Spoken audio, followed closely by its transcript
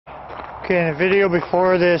Okay, in the video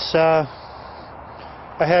before this, I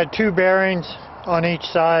had two bearings on each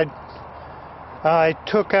side. I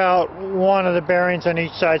took out one of the bearings on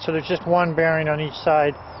each side, so there's just one bearing on each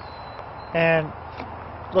side. And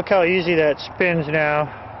look how easy that spins now.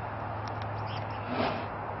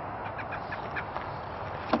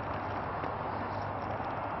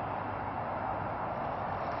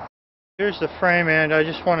 Here's the frame end. I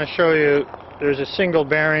just want to show you there's a single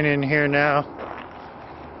bearing in here now.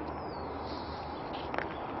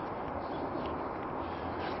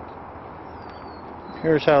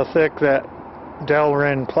 Here's how thick that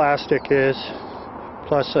Delrin plastic is,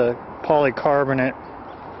 plus a polycarbonate.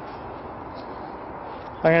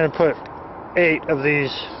 I'm going to put 8 of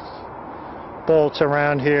these bolts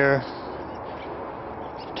around here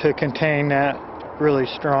to contain that really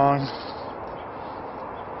strong.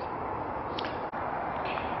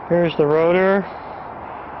 Here's the rotor.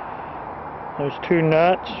 There's 2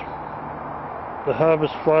 nuts. The hub is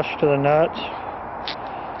flush to the nuts.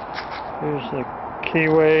 Here's the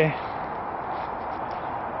keyway.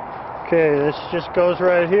 Okay, this just goes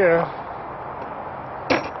right here.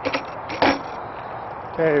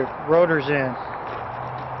 Okay, rotor's in.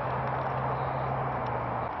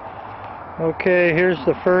 Okay, here's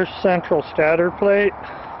the first central stator plate.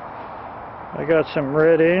 I got some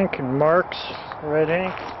red ink and marks, red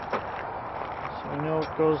ink. So I know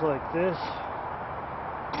it goes like this.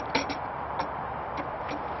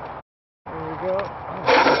 There we go.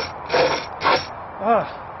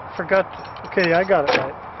 Ah, forgot. Okay, I got it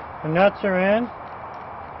right. The nuts are in.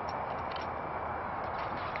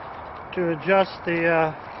 To adjust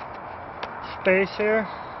the space here.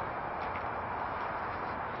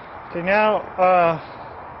 Okay, now,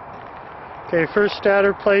 okay, first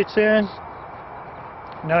stator plate's in.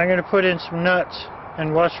 Now I'm going to put in some nuts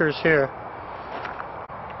and washers here.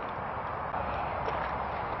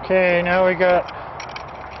 Okay, now we got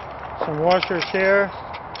some washers here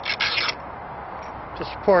to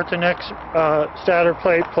support the next stator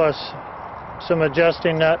plate, plus some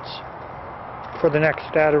adjusting nuts for the next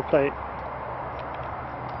stator plate.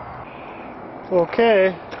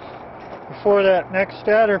 Okay, before that next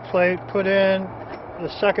stator plate, put in the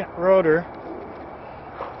second rotor.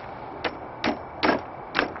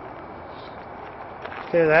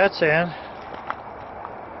 Okay, that's in.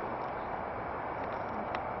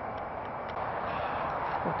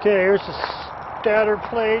 Okay, here's the stator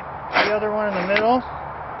plate, the other one in the middle.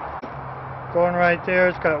 Going right there,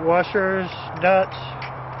 it's got washers, nuts.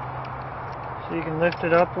 So you can lift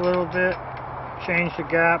it up a little bit, change the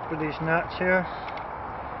gap with these nuts here.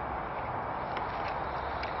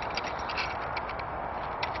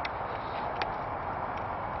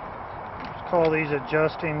 Let's call these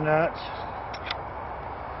adusting nuts.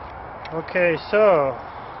 Okay, so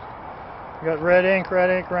we got red ink, red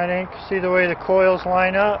ink, red ink. See the way the coils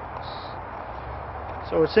line up?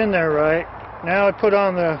 So it's in there right. Now I put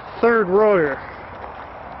on the third rotor.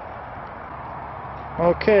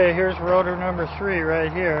 Okay, here's rotor number 3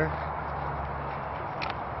 right here.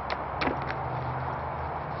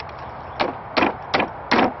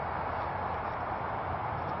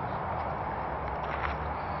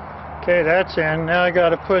 Okay, that's in. Now I got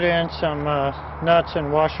to put in some nuts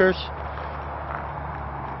and washers.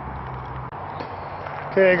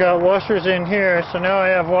 Okay, I got washers in here, so now I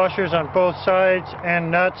have washers on both sides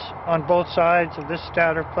and nuts on both sides of this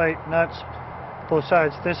stator plate, nuts both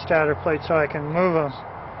sides of this stator plate, so I can move them,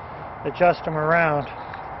 adjust them around.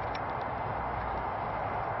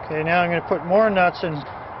 Okay, now I'm going to put more nuts and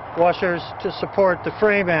washers to support the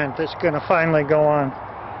frame end that's going to finally go on.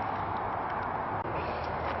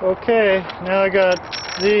 Okay, now I got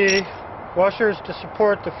the washers to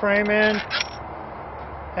support the frame end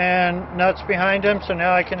and nuts behind them, so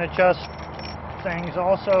now I can adjust things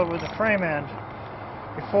also with the frame end.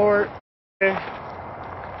 Before, okay,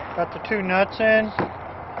 got the 2 nuts in.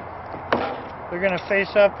 They're going to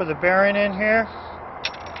face up with a bearing in here.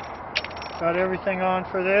 Got everything on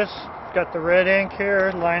for this. Got the red ink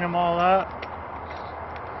here, line them all up.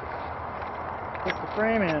 Put the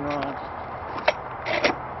frame end on.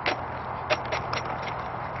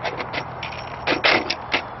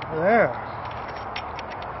 There.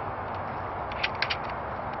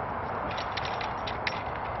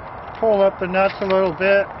 Pull up the nuts a little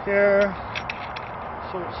bit here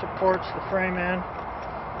so it supports the frame end.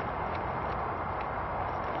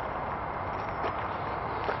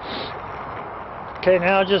 Okay,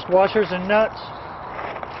 now just washers and nuts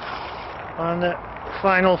on the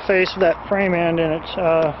final face of that frame end, and it's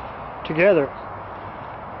together.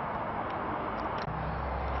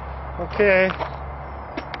 Okay,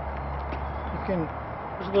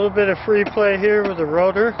 there's a little bit of free play here with the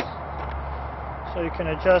rotor. So you can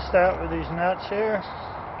adjust that with these nuts here.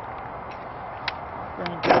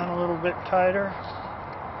 Bring it down a little bit tighter.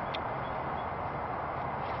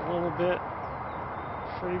 Just a little bit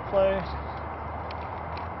free play.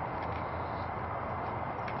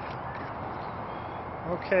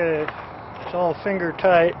 Okay, it's all finger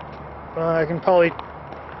tight. I can probably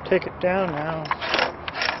take it down now.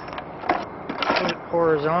 Put it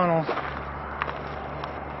horizontal.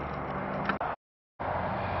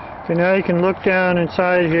 Okay, now you can look down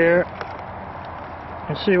inside here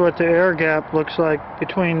and see what the air gap looks like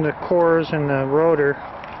between the cores and the rotor,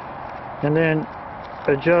 and then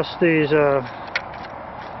adjust these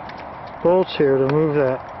bolts here to move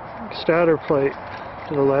that stator plate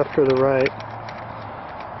to the left or the right.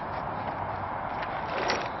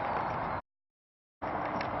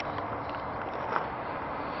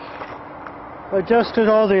 Adjusted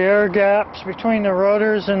all the air gaps between the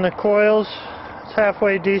rotors and the coils. It's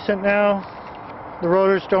halfway decent now. The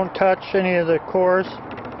rotors don't touch any of the cores.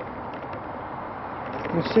 You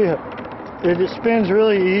can see it spins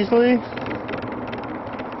really easily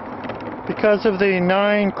because of the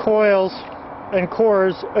 9 coils and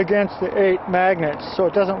cores against the 8 magnets, so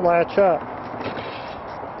it doesn't latch up.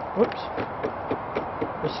 Whoops.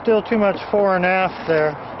 There's still too much fore and aft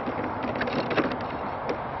there.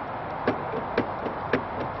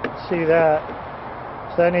 See that?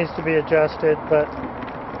 So that needs to be adjusted, but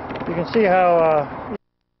you can see how